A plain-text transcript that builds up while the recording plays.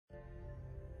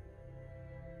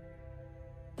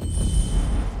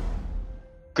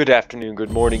Good afternoon,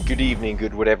 good morning, good evening,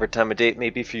 good whatever time of day it may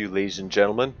be for you, ladies and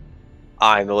gentlemen.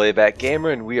 I'm the Layback Gamer,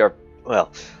 and we are,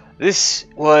 well, this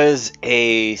was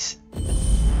a,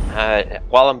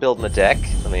 while I'm building the deck,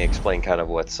 let me explain kind of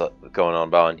what's going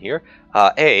on here.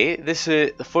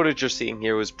 The footage you're seeing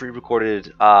here was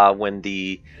pre-recorded when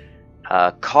the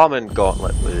Common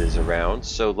Gauntlet was around,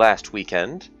 so last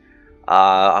weekend.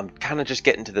 I'm kind of just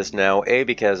getting to this now,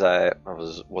 because I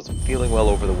wasn't feeling well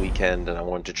over the weekend, and I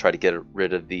wanted to try to get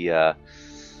rid of the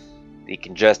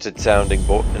congested sounding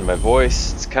in my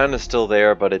voice. It's kind of still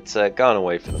there, but it's gone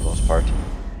away for the most part.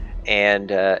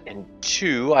 And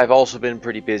two, I've also been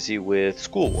pretty busy with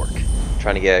schoolwork,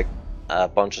 trying to get a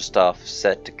bunch of stuff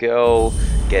set to go,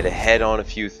 get ahead on a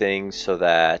few things so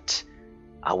that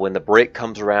when the break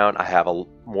comes around, I have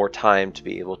more time to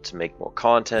be able to make more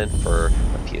content for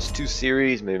my PS2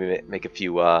 series, maybe make a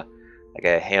few, like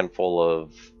a handful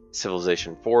of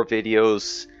Civilization 4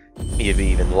 videos, maybe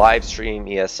even live stream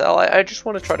ESL. I just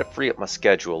want to try to free up my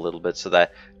schedule a little bit so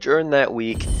that during that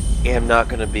week, I'm not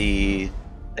going to be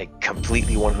like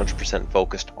completely 100%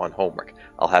 focused on homework.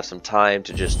 I'll have some time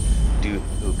to just do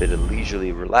a bit of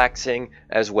leisurely relaxing,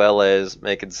 as well as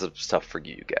making some stuff for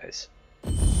you guys.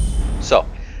 So,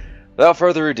 without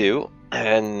further ado,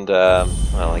 and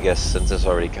well, I guess since it's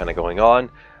already kind of going on,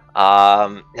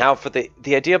 now for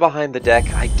the idea behind the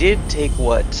deck, I did take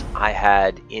what I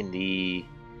had in the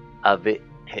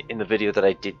video that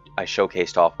I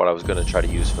showcased off what I was going to try to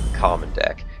use for the common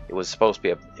deck. It was supposed to be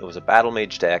a battle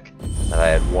mage deck that I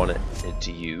had wanted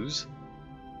to use,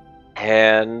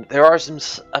 and there are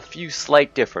a few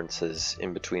slight differences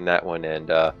in between that one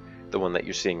and the one that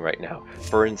you're seeing right now.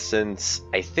 For instance,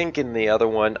 I think in the other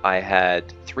one I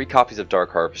had 3 copies of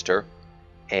Dark Harvester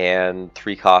and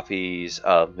 3 copies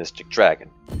of Mystic Dragon.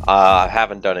 I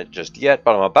haven't done it just yet,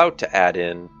 but I'm about to add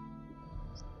in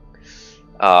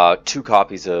 2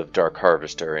 copies of Dark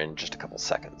Harvester in just a couple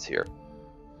seconds here.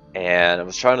 And I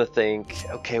was trying to think,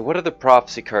 okay, what other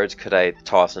prophecy cards could I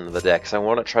toss into the deck? Because I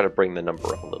want to try to bring the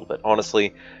number up a little bit.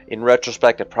 Honestly, in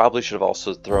retrospect, I probably should have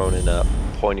also thrown in a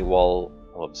Pointy Wall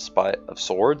of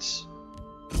Swords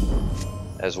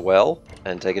as well,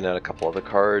 and taken out a couple other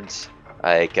cards,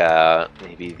 like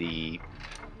maybe the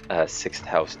 6th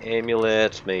House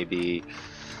Amulet, maybe.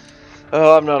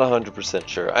 Oh, I'm not 100%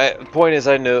 sure. The point is,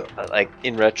 I know, like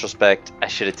in retrospect, I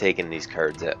should have taken those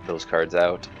cards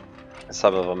out,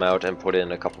 some of them out, and put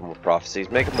in a couple more prophecies,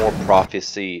 make a more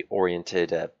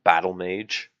prophecy-oriented battle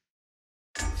mage.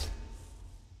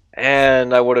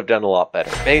 And I would have done a lot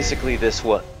better. Basically, the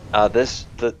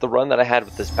run that I had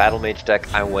with this battle mage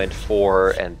deck, I went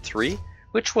 4 and 3,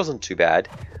 which wasn't too bad.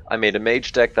 I made a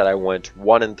mage deck that I went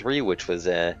 1 and 3, which was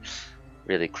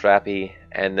really crappy,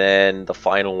 and then the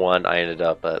final one I ended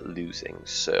up losing.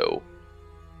 So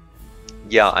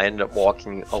yeah, I ended up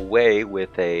walking away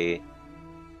with a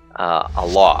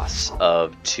loss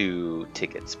of 2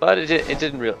 tickets, but it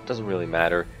doesn't really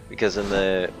matter, because in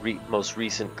the most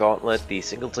recent gauntlet, the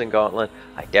Singleton Gauntlet,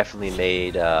 I definitely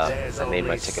made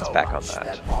my tickets back on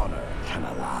that.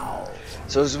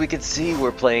 So as we can see,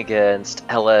 we're playing against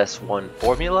LS1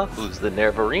 Formula, who's the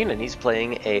Nervarine, and he's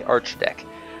playing a Arch deck.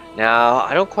 Now,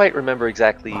 I don't quite remember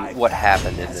exactly what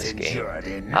happened in this game.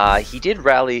 He did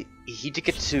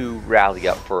get to rally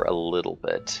up for a little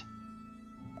bit.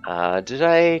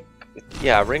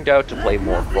 Yeah, ringed out to play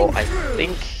more role. I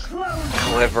think,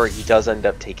 however, he does end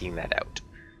up taking that out.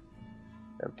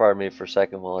 And pardon me for a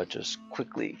second while I just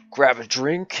quickly grab a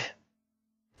drink.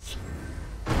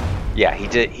 Yeah, he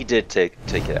did take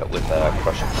it out with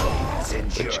Crushing Blow.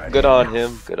 Which, good on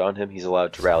him, he's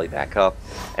allowed to rally back up.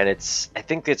 And I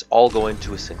think it's all going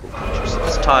to a single creature. So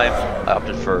this time, I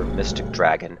opted for Mystic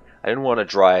Dragon. I didn't want to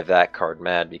drive that card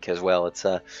mad because, well, it's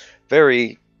a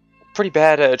pretty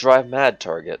bad drive mad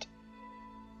target.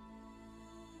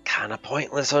 Kinda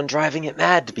pointless on driving it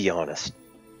mad, to be honest.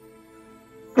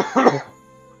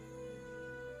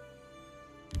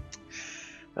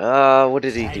 What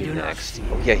did he do next?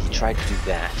 Oh yeah, he tried to do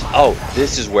that. Oh,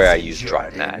 this is where I used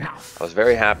Drive Mad. I was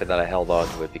very happy that I held on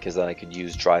to it, because then I could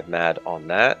use Drive Mad on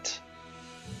that.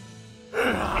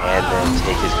 And then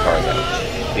take his card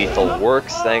out. Lethal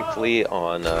works, thankfully,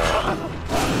 on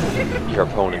your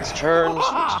opponent's turns,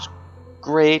 which is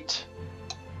great.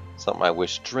 Something I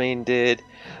wish Drain did,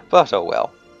 but oh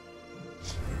well.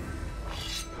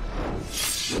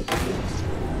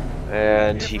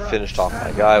 And he finished off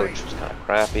my guy, which was kind of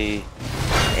crappy.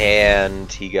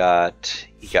 And he got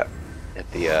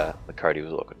at the card he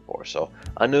was looking for. So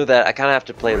I knew that I kind of have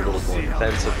to play a little more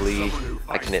defensively.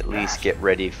 I can at least get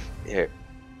ready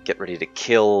to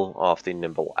kill off the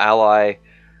Nimble Ally.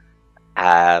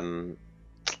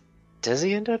 Does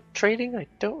he end up trading? I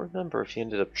don't remember if he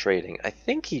ended up trading. I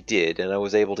think he did, and I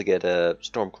was able to get a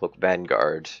Stormcloak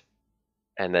Vanguard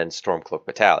and then Stormcloak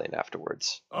Battalion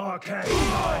afterwards. Okay.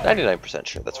 99%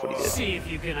 sure that's what he did. See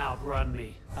if you can outrun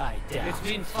me. I doubt. It's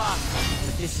been fun,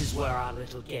 but this is where our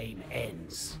little game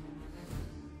ends.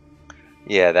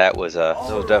 Yeah, that was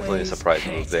definitely a surprise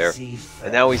move there.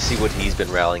 And now we see what he's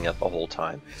been rallying up the whole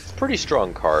time. Pretty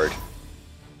strong card.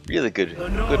 Really good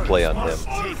play on him.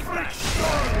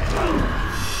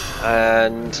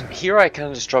 And here I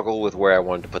kind of struggle with where I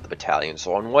wanted to put the battalion.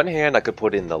 So on one hand, I could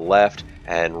put in the left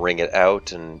and ring it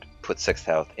out and put 6th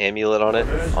Health Amulet on it.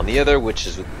 On the other, which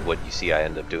is what you see I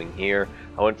end up doing here,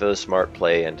 I went for the smart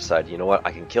play and decided, you know what,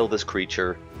 I can kill this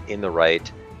creature in the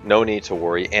right. No need to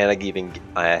worry, and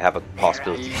I have a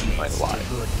possibility to keep mine alive.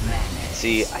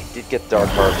 See, I did get Dark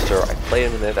Harvester. I played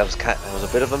him in there. That was a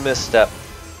bit of a misstep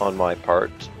on my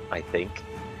part, I think,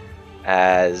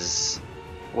 as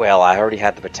well. I already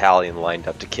had the battalion lined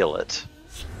up to kill it.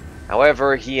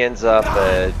 However, he ends up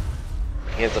going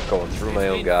through my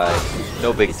own guy.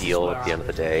 No big deal at the end of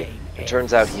the day. It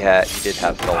turns out he did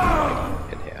have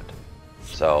Felton in hand,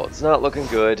 so it's not looking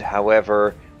good.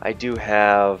 However, I still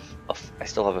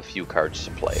have a few cards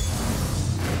to play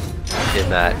in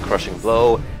that Crushing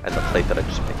Blow and the plate that I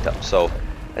just picked up. So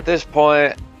at this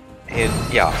point,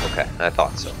 yeah, okay, I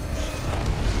thought so.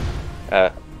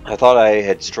 I thought I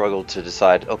had struggled to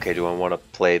decide, okay, do I want to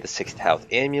play the 6th Health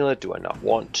Amulet? Do I not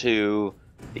want to?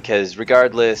 Because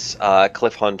regardless,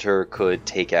 Cliff Hunter could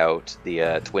take out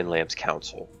the Twin Lamps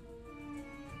Council,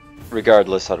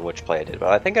 regardless on which play I did.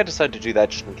 But I think I decided to do that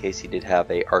just in case he did have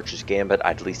a Archer's Gambit.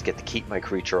 I'd at least get to keep my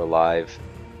creature alive.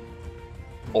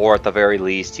 Or at the very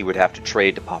least, he would have to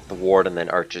trade to pop the ward and then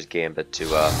Archer's Gambit to,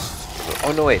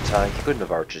 oh no wait, he couldn't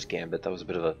have Archer's Gambit. That was a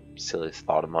bit of a silly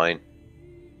thought of mine.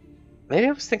 Maybe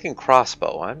I was thinking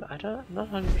crossbow. I'm not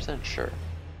 100% sure.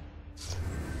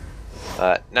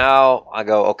 Now I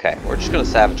go, okay, we're just going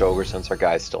to Savage Ogre since our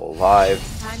guy's still alive.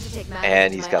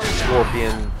 And he's got the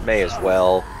Scorpion, may as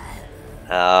well.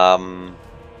 Yeah,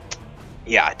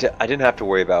 I didn't have to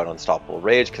worry about Unstoppable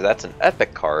Rage because that's an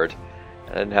epic card.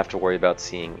 I didn't have to worry about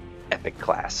seeing epic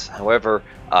class. However,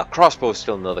 Crossbow is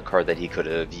still another card that he could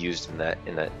have used in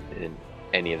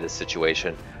any of this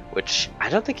situation, which I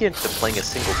don't think he ended up playing a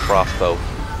single crossbow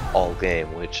all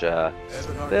game, which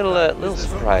little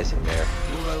surprising there.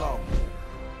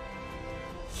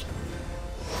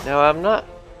 Now I'm not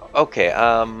okay.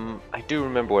 I do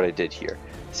remember what I did here.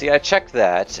 See, I checked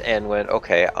that and went,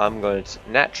 okay, I'm going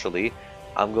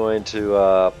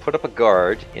to put up a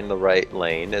guard in the right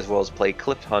lane as well as play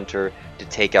Cliff Hunter to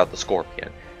take out the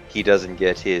Scorpion. He doesn't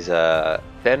get his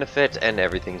benefit and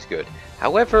everything's good.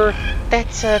 However,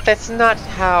 that's not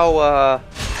how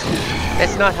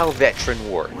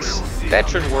Veteran works.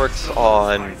 Veteran works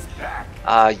on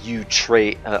you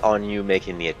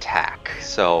making the attack.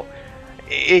 So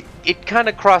it kind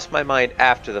of crossed my mind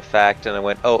after the fact, and I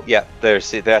went, oh yeah,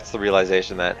 that's the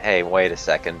realization that, hey, wait a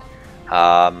second.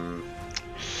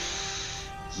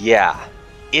 Yeah,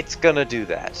 it's gonna do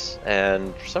that.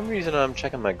 And for some reason I'm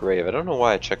checking my grave. I don't know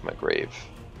why I checked my grave.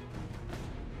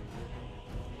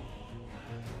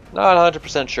 Not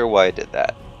 100% sure why I did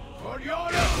that.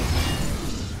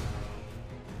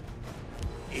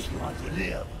 If you want to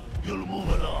live, you'll move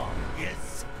along,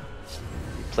 yes.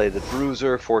 Play the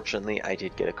Bruiser. Fortunately, I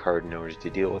did get a card in order to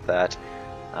deal with that.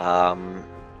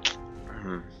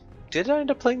 Did I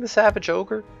end up playing the Savage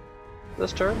Ogre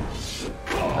this turn?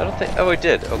 I don't think... Oh, I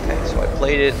did. Okay, so I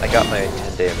played it. I got my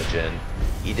 10 damage in.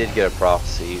 He did get a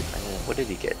Prophecy. What did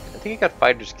he get? I think he got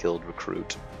Fighters Guild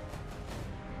Recruit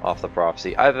off the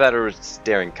Prophecy. Either that or it's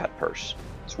Daring Cut Purse.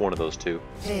 It's one of those two.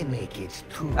 They make it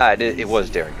too it was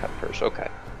Daring Cut Purse. Okay.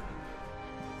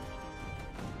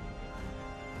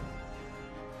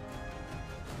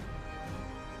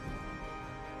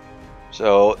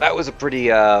 So that was a pretty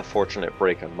fortunate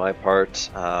break on my part.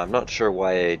 I'm not sure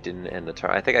why I didn't end the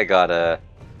turn. I think I got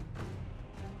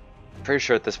pretty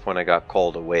sure at this point I got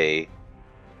called away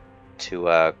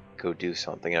to go do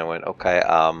something. And I went, okay.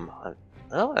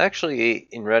 Well, actually,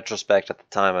 in retrospect, at the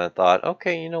time, I thought,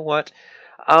 okay, you know what?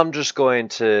 I'm just going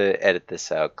to edit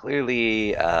this out.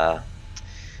 Clearly,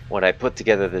 when I put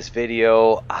together this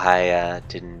video, I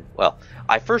didn't. Well,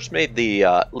 I first made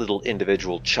the little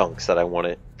individual chunks that I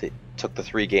wanted. Took the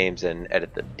 3 games and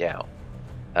edited them down.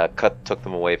 Took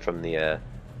them away from the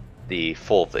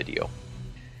full video.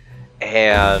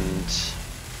 And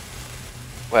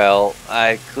well,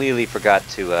 I clearly forgot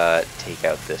to take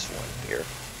out this one here.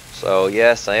 So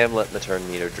yes, I am letting the turn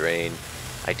meter drain.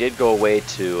 I did go away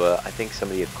to I think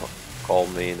somebody had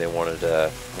called me and they wanted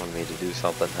me to do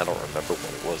something. I don't remember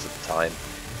what it was at the time.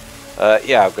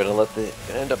 Yeah, I'm gonna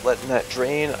end up letting that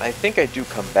drain. I think I do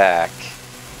come back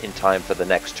in time for the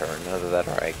next turn. Either that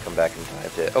or I come back in time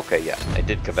to... Okay, yeah, I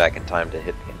did come back in time to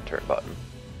hit the end turn button.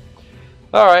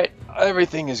 Alright,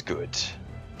 everything is good.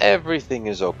 Everything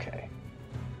is okay.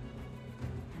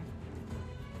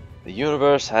 The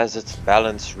universe has its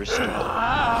balance restored.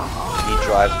 He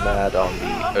drives mad on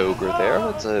the ogre there.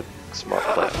 That's a smart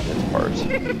play on his part.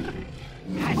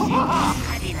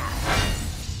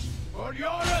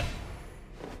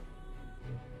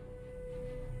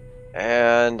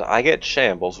 And I get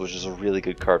Shambles, which is a really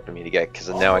good card for me to get, because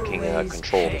now I can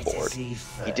control the board. He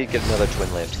did get another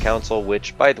Twin Lamps Council,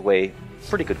 which, by the way,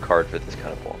 pretty good card for this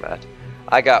kind of format.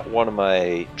 I got one of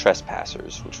my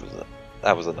Trespassers, which was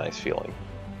that was a nice feeling.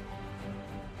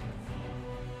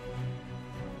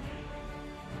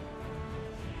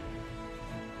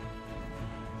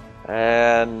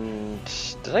 And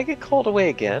did I get called away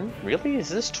again? Really? Is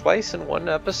this twice in one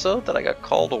episode that I got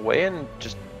called away and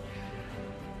just...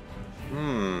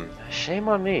 Shame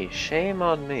on me. Shame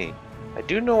on me. I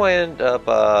do know I end up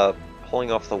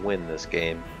pulling off the win this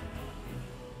game.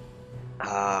 And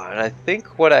I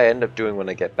think what I end up doing when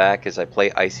I get back is I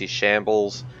play Icy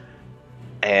Shambles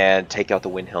and take out the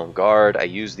Windhelm Guard. I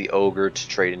use the Ogre to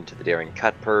trade into the Daring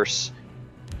Cut Purse.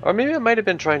 Or maybe I might have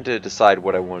been trying to decide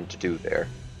what I wanted to do there.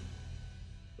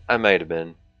 I might have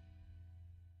been.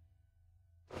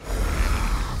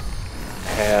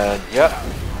 And, yep.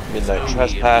 Midnight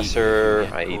Trespasser.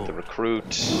 I eat the Recruit.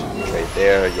 Trade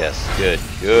there. Yes, good.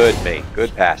 Good, mate.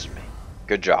 Good pass, mate.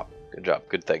 Good job. Good job.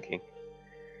 Good thinking.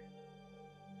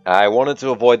 I wanted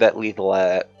to avoid that lethal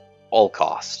at all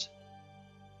cost.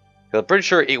 I'm pretty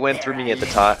sure it went through me at the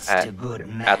time,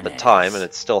 and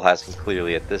it still hasn't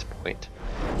clearly at this point,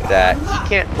 that he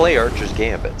can't play Archer's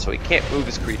Gambit, so he can't move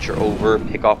his creature over,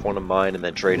 pick off one of mine, and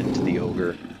then trade into the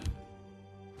Ogre.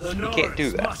 He can't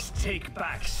do that. Now,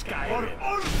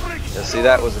 see,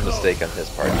 that was a mistake on his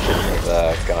part. He shouldn't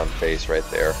have gone face right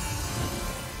there.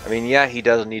 I mean, yeah, he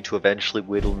does need to eventually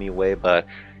whittle me away, but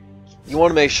you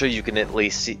want to make sure you can at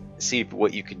least see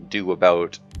what you can do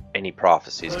about any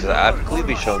prophecies, because I've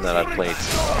clearly shown that I've played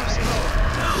some prophecies.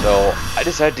 So I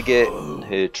decided to get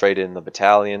trade in the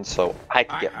battalion so I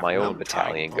could get my own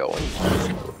battalion going.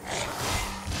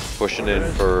 Pushing in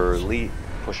for the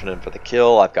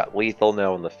kill. I've got lethal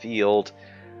now in the field.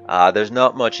 There's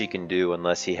not much he can do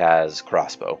unless he has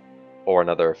crossbow or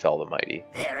another Fell the Mighty.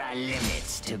 There are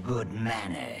limits to good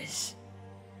manners.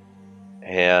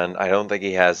 And I don't think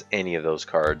he has any of those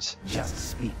cards.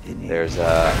 Just speak the name. There's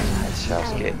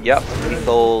yep,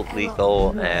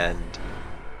 lethal, and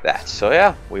that. So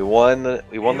yeah, we won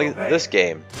this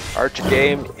game. Archer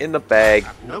game in the bag.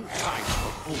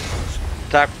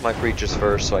 Attack my creatures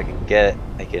first, so I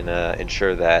can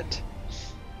ensure that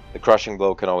the crushing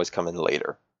blow can always come in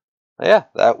later. Yeah,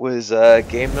 that was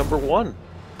game number 1.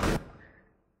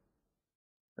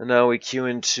 And now we queue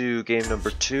into game number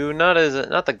 2.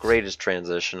 Not the greatest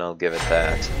transition, I'll give it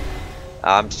that.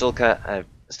 I've still got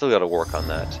to work on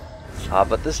that.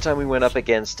 But this time we went up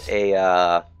against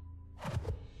a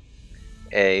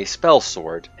spell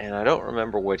sword, and I don't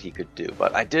remember what he could do,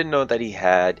 but I did know that he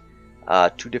had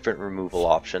 2 different removal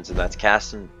options, and that's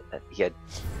cast and I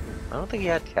don't think he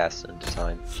had cast into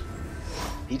time.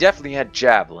 He definitely had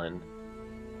javelin.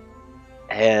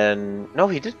 And no,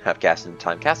 he didn't have Cast in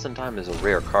Time. Cast in Time is a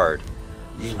rare card.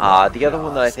 The other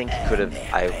one that I think he could have,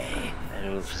 and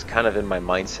it was kind of in my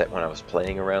mindset when I was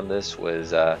playing around this,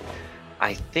 was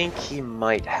I think he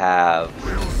might have.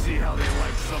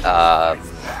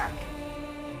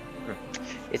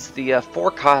 It's the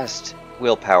 4-cost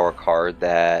willpower card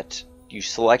that you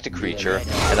select a creature,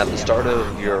 and at the start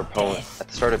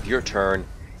of your turn,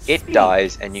 it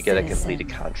dies, and you get a completed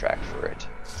contract for it.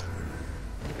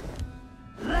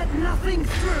 Let nothing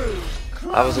through.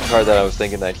 That was a card that I was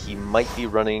thinking that he might be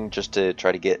running just to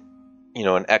try to get,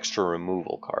 an extra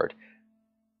removal card.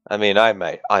 I mean, I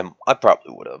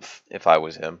probably would have if I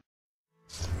was him.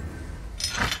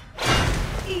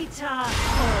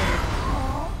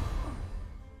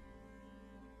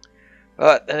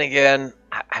 But then again,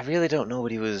 I really don't know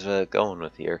what he was going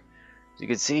with here. As you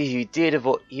can see, he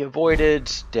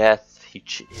avoided death.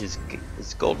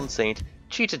 His Golden Saint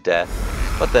cheated death,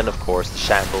 but then of course the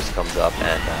Shambles comes up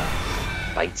and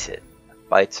bites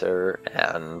her,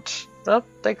 and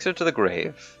takes her to the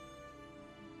grave.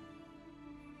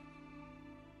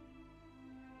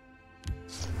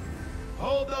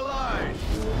 Hold the line.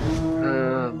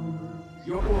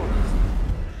 Your orders.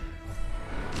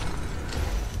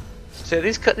 So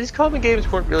these common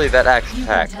games weren't really that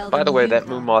action-packed. By the way, that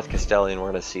Moonmoth Castellan,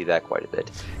 we're going to see that quite a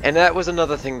bit. And that was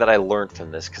another thing that I learned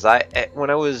from this, because when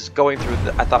I was going through,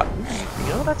 I thought,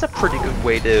 you know, that's a pretty good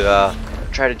way to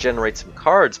try to generate some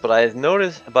cards. But I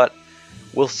noticed, but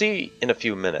we'll see in a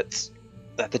few minutes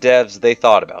that the devs, they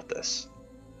thought about this.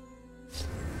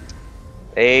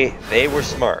 They were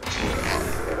smart.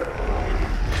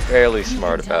 Fairly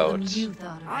smart about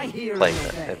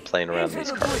playing around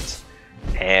these cards.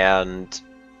 And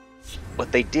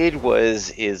what they did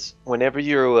is whenever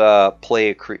you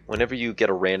whenever you get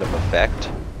a random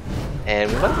effect,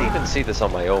 and we might even see this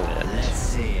on my own end,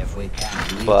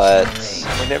 but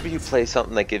whenever you play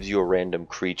something that gives you a random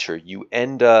creature, you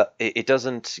end up, it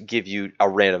doesn't give you a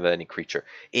random any creature.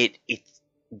 The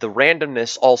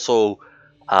randomness also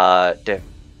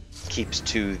keeps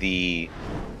to the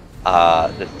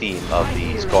theme of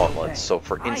these gauntlets. So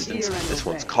for instance, this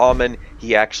one's common.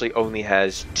 He actually only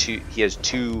has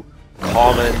two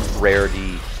common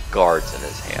rarity guards in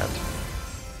his hand.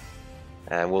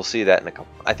 And we'll see that in a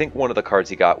couple. I think one of the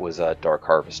cards he got was a Dark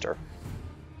Harvester.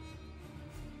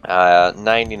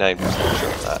 99%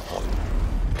 sure on that one.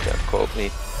 Don't quote me.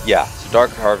 Yeah, so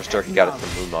Dark Harvester, he got it from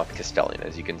Moonmoth Castellan,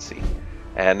 as you can see.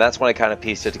 And that's when I kind of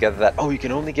pieced it together that, oh, you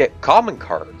can only get common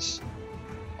cards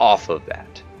off of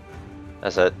that. I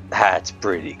said, that's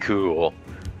pretty cool.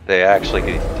 They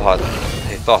actually thought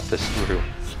this through.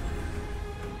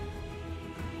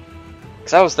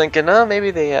 Because I was thinking, oh,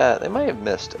 maybe they might have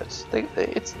missed it.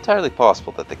 It's entirely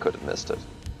possible that they could have missed it.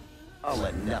 I'll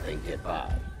let nothing get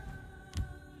by.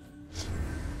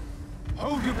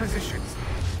 Hold your positions.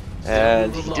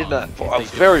 And he did not. I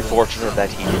was very fortunate that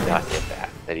he did not get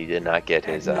that. That he did not get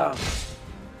his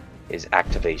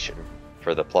activation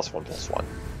for the +1/+1.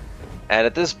 And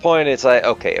at this point, it's like,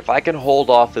 okay, if I can hold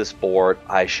off this board,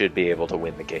 I should be able to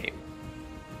win the game.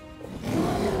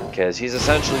 Because he's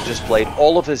essentially just played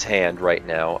all of his hand right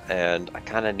now, and I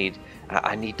kind of need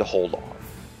to hold on.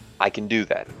 I can do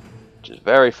that, which is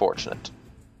very fortunate.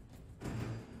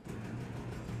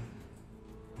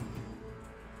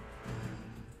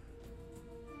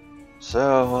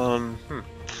 So,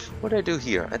 what did I do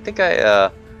here? I think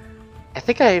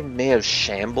I may have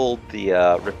shambled the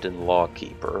Ripton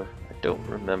Lawkeeper. I don't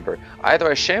remember. Either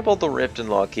I shambled the Ripton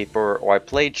Lawkeeper or I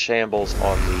played shambles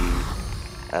on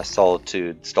the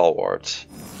Solitude Stalwart.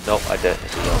 Nope, I didn't.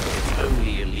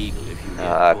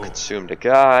 Consumed a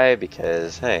guy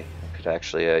because, hey, I could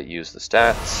actually use the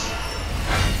stats.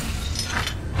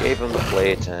 Gave him the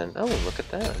plate and, oh, look at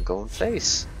that, I'm going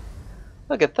face.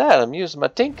 Look at that, I'm using my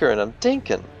tinker and I'm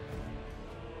tinking.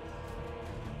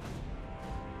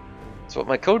 That's what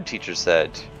my code teacher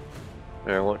said.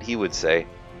 Or what he would say.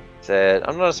 Said,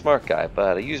 I'm not a smart guy,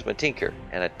 but I use my tinker,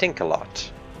 and I tink a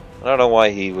lot. I don't know why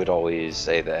he would always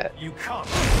say that. You come.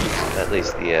 At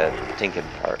least the tinking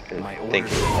part, and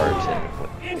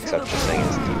such a thing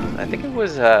as tinking. I think it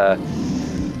was, that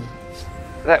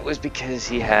was because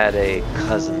he had a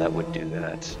cousin that would do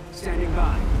that. Standing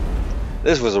by.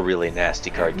 This was a really nasty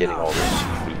card, getting all those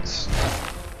boots.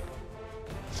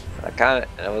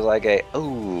 I was like,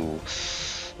 ooh,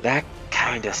 that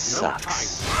kind of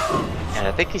sucks. And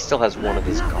I think he still has one of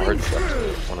his guards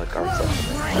left.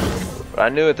 But I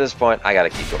knew at this point, I gotta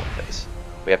keep going with this.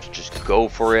 We have to just go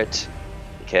for it,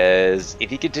 because if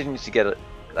he continues to get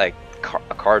a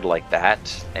card like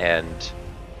that, and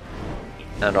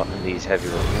these heavy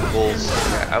removals,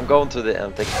 I'm going through the.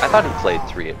 I'm thinking, I thought he played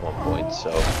 3 at one point,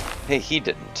 so hey, he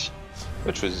didn't,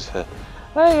 which was.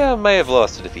 I may have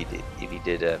lost it if he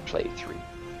did play 3.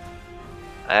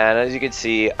 And as you can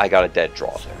see, I got a dead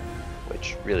draw there,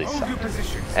 which really sucked.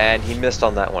 And he missed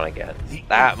on that one again.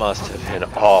 That must have been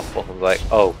awful. I was like,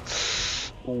 oh,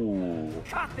 ooh.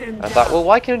 I thought, well,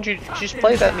 why can't you just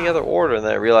play that in the other order? And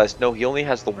then I realized, no, he only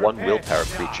has the one willpower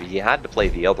creature. He had to play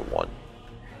the other one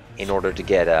in order to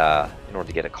get a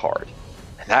card.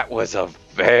 And that was a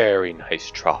very nice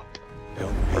drop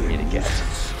for me to get.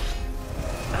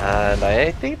 And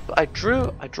I think I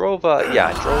drove the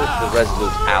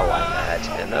Resolute Ally match,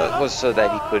 and that was so that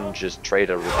he couldn't just trade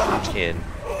a recruit in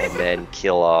and then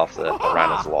kill off the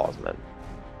Piranha's Lawsman.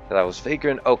 And I was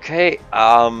figuring, okay,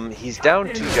 he's down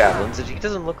 2 javelins, and he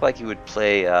doesn't look like he would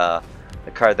play a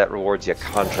card that rewards you a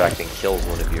contract and kills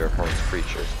one of your opponent's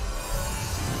creatures.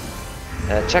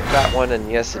 And I checked that one,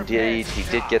 and yes, indeed, he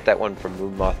did get that one from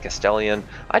Moonmoth Castellan.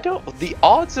 The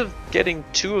odds of getting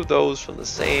 2 of those from the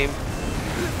same.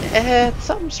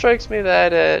 Something strikes me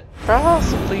that it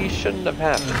possibly shouldn't have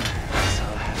happened.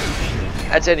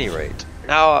 At any rate,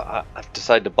 now I've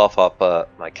decided to buff up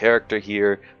my character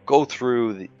here, go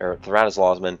through the Piranha's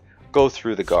Lawsman, go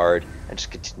through the guard, and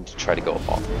just continue to try to go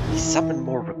off. He summoned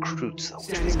more recruits though,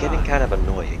 which was getting kind of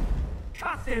annoying.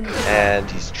 And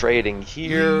he's trading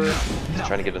here, he's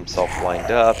trying to get himself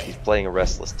lined up, he's playing a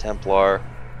Restless Templar,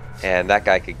 and that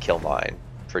guy could kill mine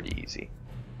pretty easy.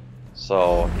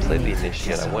 So I played the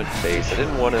Initiate, I went face. I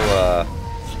didn't want to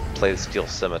play the Steel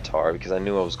Scimitar because I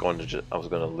knew I was going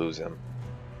to lose him.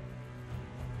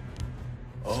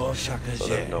 So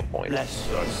there's no point.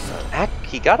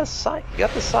 He got the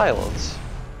silence.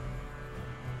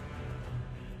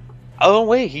 Oh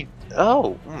wait, he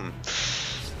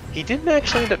didn't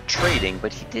actually end up trading,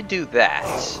 but he did do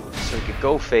that. So he could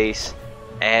go face,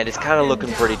 and it's kind of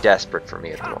looking pretty desperate for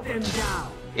me at the moment.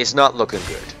 It's not looking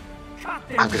good.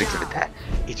 I'm gonna give it that.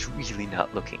 It's really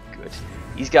not looking good.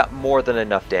 He's got more than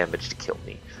enough damage to kill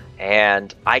me,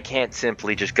 and I can't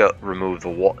simply just go remove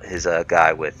his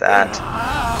guy with that.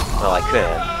 Well, I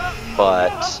could,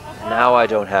 but now I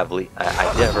don't have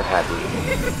I never had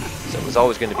lead, so it was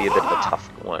always going to be a bit of a tough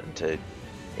one to.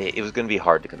 It was going to be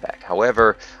hard to come back.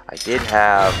 However, I did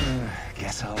have.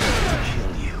 Guess I'll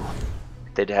kill you.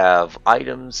 Did have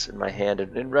items in my hand,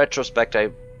 and in retrospect, I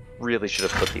really should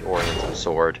have put the Oriental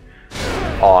Sword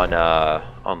on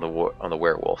the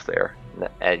werewolf there.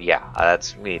 And yeah,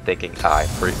 that's me thinking I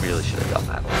really should have done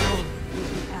that.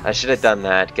 I should have done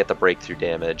that, get the breakthrough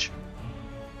damage,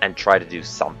 and try to do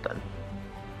something.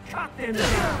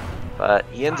 But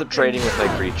he ends up trading with my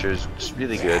creatures, which is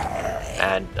really good.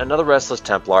 And another Restless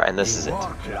Templar, and this is it.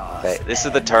 Okay, this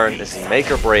is the turn, this is make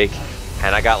or break,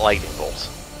 and I got Lightning Bolt.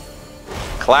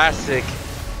 Classic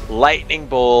Lightning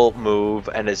Bolt move,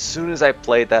 and as soon as I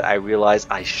played that, I realized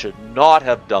I should not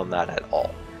have done that at all.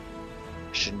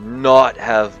 Should not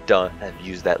have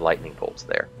used that Lightning Bolt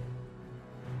there.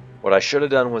 What I should have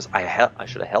done was I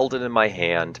should have held it in my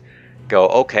hand, go,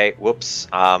 okay, whoops,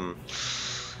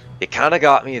 it kind of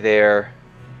got me there.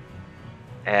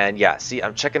 And yeah, see,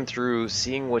 I'm checking through,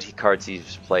 seeing what cards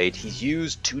he's played. He's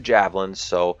used 2 javelins,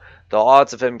 so the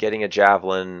odds of him getting a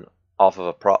javelin off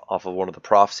of one of the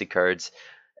prophecy cards,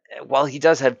 while he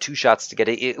does have 2 shots to get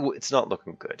it, it's not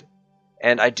looking good.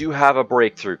 And I do have a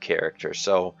breakthrough character,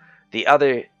 so the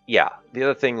other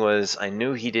thing was I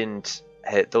knew he didn't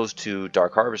hit those 2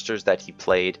 Dark Harvesters that he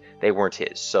played, they weren't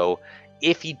his. So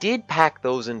if he did pack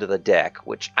those into the deck,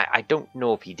 which I don't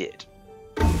know if he did.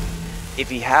 If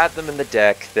he had them in the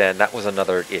deck, then that was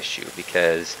another issue,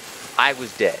 because I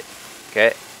was dead.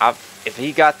 Okay? If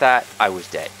he got that, I was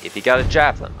dead. If he got a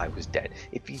javelin, I was dead.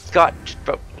 If he got just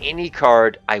about any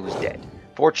card, I was dead.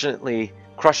 Fortunately,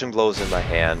 Crushing Blows in my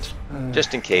hand,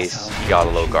 just in case he got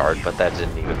a low guard, but that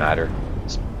didn't even matter.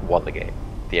 Just won the game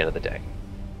at the end of the day.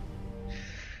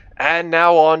 And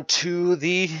now on to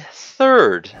the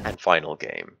 3rd and final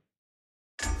game.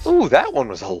 Ooh, that one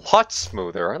was a lot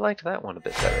smoother. I liked that one a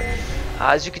bit better.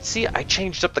 As you can see, I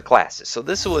changed up the classes. So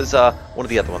this was one of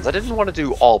the other ones. I didn't want to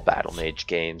do all Battle Mage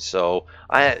games, so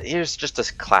here's just a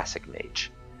classic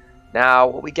mage. Now,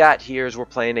 what we got here is we're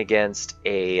playing against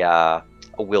a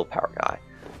willpower guy.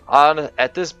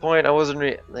 At this point, I wasn't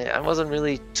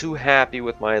really too happy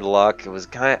with my luck. It was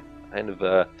kind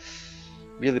of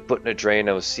really putting a drain.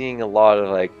 I was seeing a lot of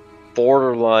like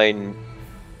borderline,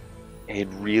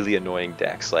 really annoying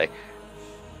decks. Like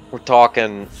we're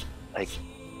talking like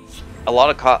a lot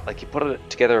of you put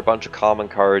together a bunch of common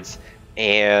cards,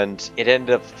 and it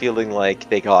ended up feeling like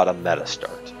they got a meta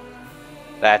start.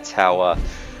 That's how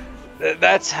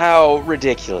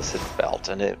ridiculous it felt,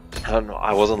 and I don't know.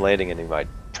 I wasn't landing any of my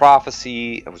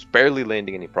prophecy. I was barely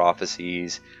landing any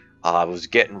prophecies. I was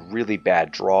getting really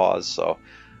bad draws, so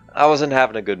I wasn't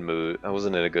having a good mood. I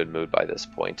wasn't in a good mood by this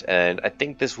point, and I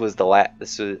think this was the I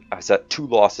was at 2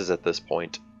 losses at this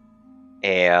point,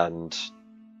 and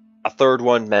a 3rd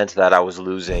one meant that I was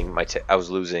losing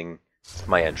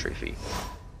my entry fee.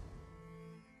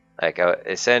 Like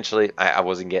essentially, I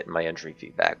wasn't getting my entry fee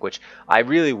back, which I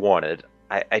really wanted.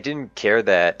 I didn't care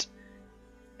that,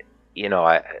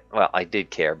 I did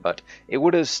care, but it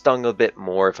would have stung a bit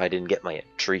more if I didn't get my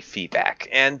entry fee back.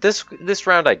 And this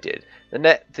round I did.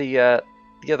 The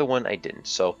other one I didn't.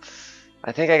 So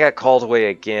I think I got called away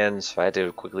again, so I had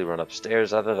to quickly run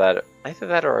upstairs. Either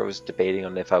that or I was debating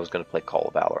on if I was going to play Call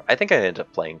of Valor. I think I ended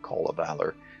up playing Call of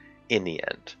Valor in the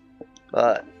end.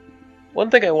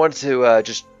 One thing I wanted to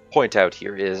just point out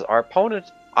here is our opponent,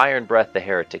 Iron Breath the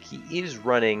Heretic, he is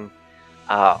running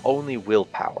only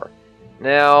willpower.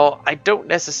 Now, I don't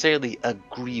necessarily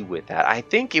agree with that. I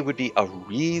think it would be a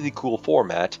really cool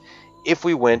format if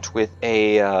we went with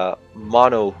a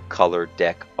mono-color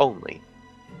deck only.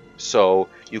 So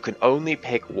you can only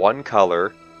pick one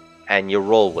color and you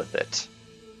roll with it.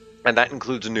 And that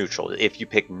includes neutral. If you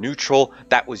pick neutral,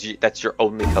 that's your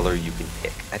only color you can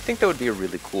pick. I think that would be a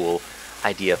really cool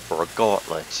idea for a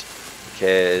gauntlet,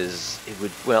 because it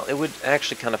would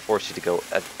actually kind of force you to go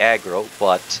aggro,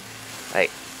 but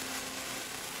like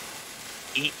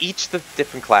each of the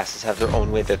different classes have their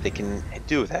own way that they can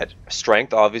do that.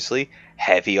 Strength, obviously,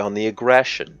 heavy on the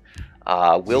aggression.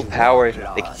 Willpower,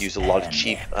 they can use a lot of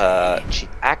cheap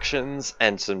actions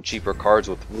and some cheaper cards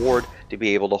with ward to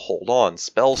be able to hold on.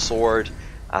 Spell sword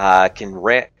can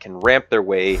ramp their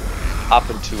way up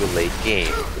into a late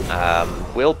game.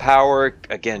 Willpower,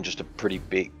 again, just a pretty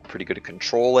good at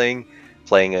controlling,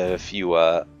 playing a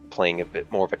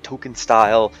bit more of a token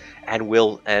style, and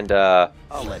I'll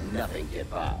let nothing get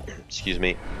by. excuse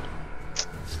me.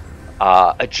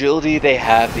 Agility, they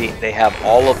have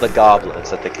all of the goblins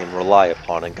that they can rely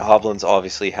upon, and goblins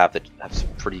obviously have some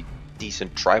pretty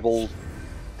decent tribal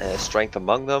strength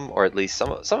among them, or at least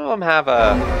some of them have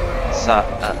a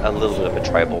little bit of a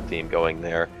tribal theme going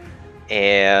there,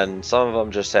 and some of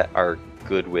them just are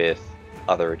good with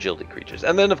other agility creatures.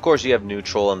 And then of course you have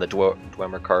neutral and the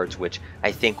Dwemer cards, which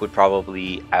I think would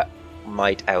probably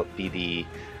might outbe the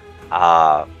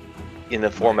in the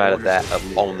format of that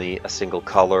of only a single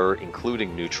color,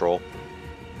 including neutral.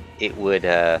 It would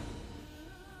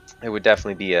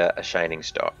definitely be a shining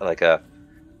star, like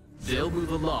They'll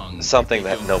move along something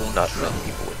that not many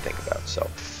people would think about. So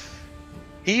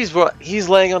he's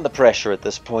laying on the pressure at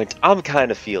this point. I'm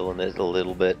kind of feeling it a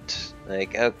little bit.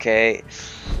 Like, okay,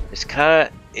 he's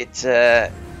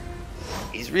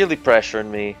really pressuring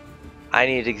me. I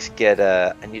need to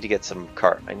get some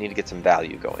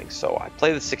value going. So I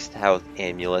play the 6th House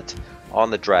Amulet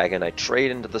on the dragon. I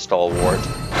trade into the Stalwart,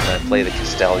 and I play the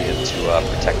Castellan to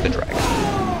protect the dragon.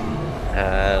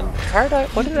 And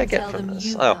what did I get from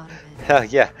this? Oh,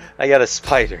 yeah, I got a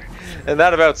spider, and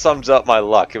that about sums up my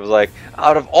luck. It was like,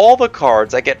 out of all the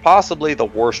cards, I get possibly the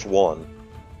worst one,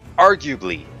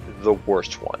 arguably the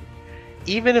worst one.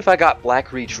 Even if I got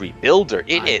Black Reach Rebuilder,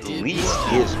 it at least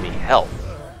gives me health.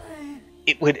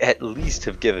 It would at least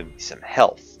have given me some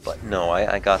health, but no,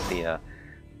 I got the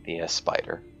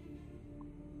spider,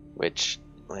 which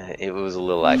it was a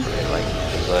little aggravating. Like,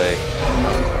 it was like,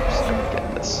 of course I would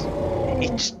get this.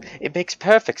 It makes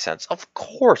perfect sense. Of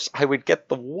course I would get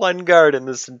the one guard in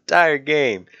this entire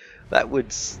game. That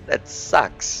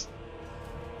sucks.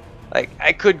 Like,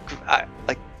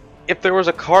 if there was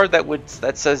a card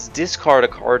that says discard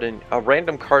a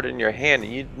random card in your hand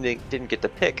and you didn't get to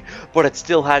pick, but it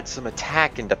still had some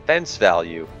attack and defense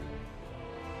value,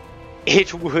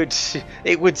 it would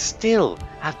still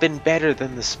have been better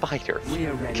than the spider,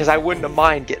 because I wouldn't have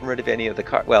minded getting rid of any of the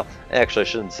cards. Well, actually, I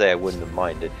shouldn't say I wouldn't have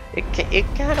minded. It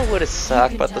kind of would have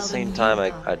sucked, but at the same time,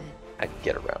 I'd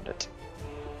get around it.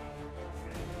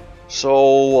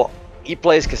 So he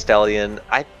plays Castellan.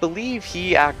 I believe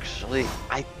he actually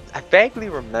I vaguely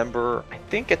remember, I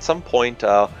think at some point,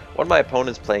 one of my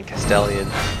opponents playing Castellan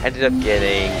ended up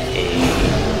getting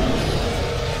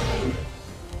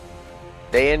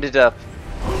They ended up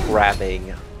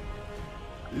grabbing a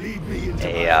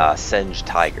Senge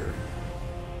Tiger.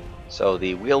 So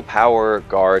the willpower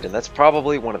guard, and that's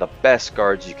probably one of the best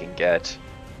guards you can get.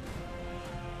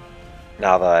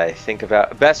 Now that I think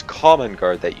about best common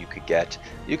guard that you could get,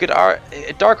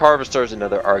 Dark Harvester is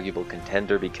another arguable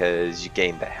contender because you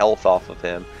gain the health off of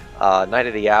him. Knight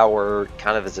of the Hour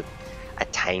kind of is a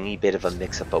tiny bit of a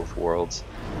mix of both worlds.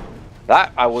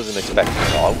 That I wasn't expecting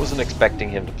at all. I wasn't expecting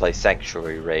him to play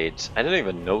Sanctuary Raids. I didn't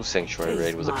even know Sanctuary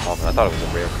Raid was a common. I thought it was a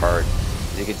rare card.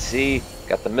 As you can see,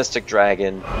 got the Mystic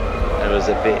Dragon. And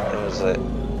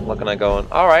looking at going,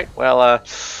 alright, well,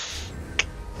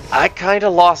 I kind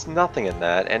of lost nothing in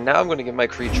that, and now I'm going to give my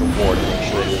creature ward to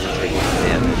make sure that it doesn't take any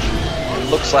damage.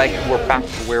 It looks like we're back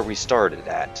to where we started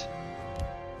at.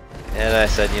 And I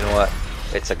said, you know what?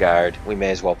 It's a guard. We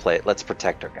may as well play it. Let's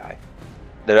protect our guy.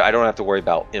 I don't have to worry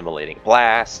about Immolating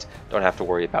Blast. Don't have to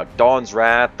worry about Dawn's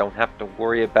Wrath. Don't have to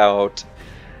worry about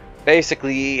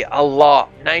basically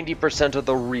 90% of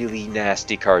the really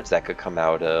nasty cards that could come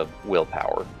out of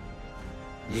Willpower.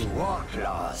 Plays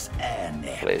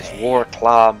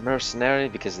Warclaw Mercenary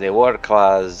because they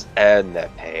Warclaws and they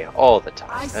pay all the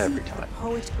time, every time.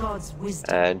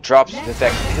 And drops with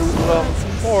effect Pilgrim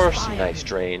for some nice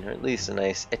drain, or at least a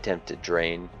nice attempted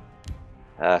drain.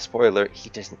 Spoiler,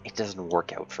 it doesn't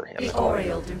work out for him. The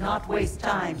Oriole do not waste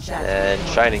time, and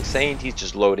Shining Saint, he's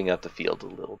just loading up the field a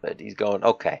little bit. He's going,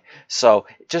 okay, so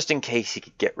just in case he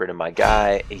could get rid of my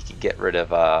guy, he could get rid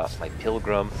of my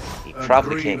Pilgrim, he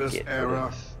probably can't get rid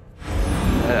of...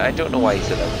 I don't know why he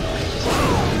said that was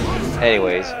nice.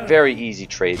 Anyways, very easy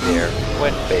trade there.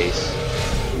 Went base.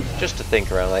 just to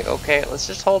think around, like, okay, let's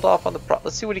just hold off on the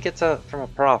let's see what he gets from a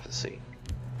prophecy.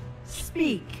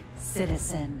 Speak,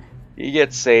 citizen. He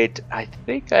gets Saint. I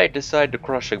think I decided to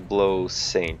crushing blow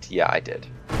Saint. Yeah, I did.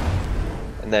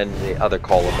 And then the other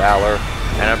Call of Valor,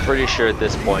 and I'm pretty sure at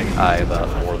this point I've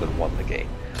more than won the game.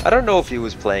 I don't know if he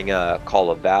was playing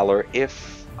Call of Valor.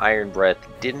 If Iron Breath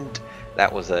didn't,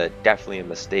 that was definitely a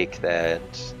mistake. It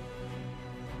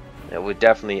was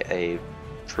definitely a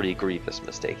pretty grievous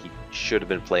mistake. He should have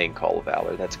been playing Call of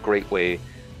Valor. That's a great way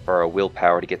for our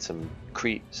willpower to get some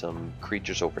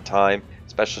creatures over time,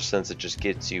 especially since it just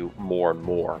gets you more and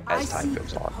more as time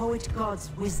goes on. Poet God's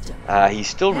wisdom. He's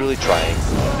still really trying,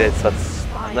 but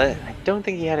I don't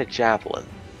think he had a javelin.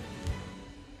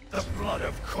 The blood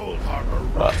of Cold Harbor.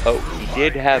 Oh, he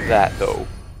did have that though,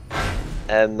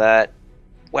 and that,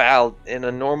 well, in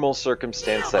a normal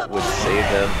circumstance that would save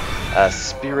him.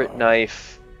 Spirit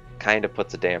Knife kind of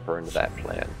puts a damper into that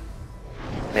plan.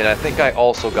 And I think I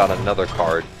also got another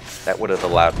card that would have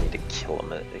allowed me to kill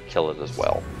it as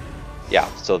well.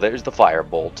 Yeah, so there's the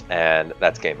Firebolt, and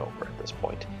that's game over at this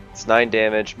point. It's 9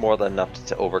 damage, more than enough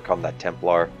to overcome that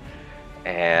Templar,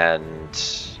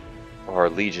 or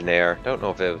Legionnaire. Don't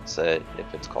know if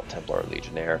it's called Templar or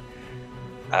Legionnaire.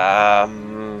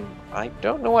 I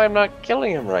don't know why I'm not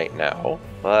killing him right now,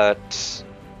 but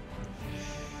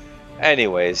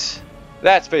anyways,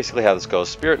 that's basically how this goes.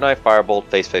 Spirit Knife, Firebolt,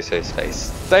 face, face, face,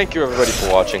 face. Thank you everybody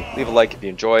for watching. Leave a like if you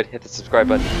enjoyed. Hit the subscribe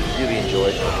button if you really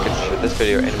enjoyed. Don't forget to share this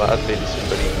video or any of my other videos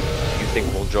with anybody you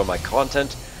think will enjoy my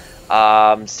content.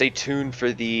 Stay tuned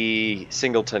for the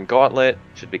Singleton Gauntlet.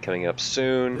 Should be coming up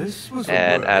soon.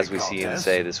 And as we see him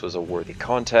say, this was a worthy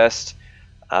contest.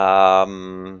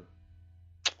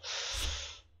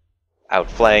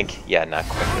 Outflank, yeah, not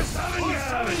quite.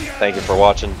 Thank you for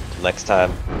watching. Till next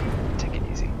time.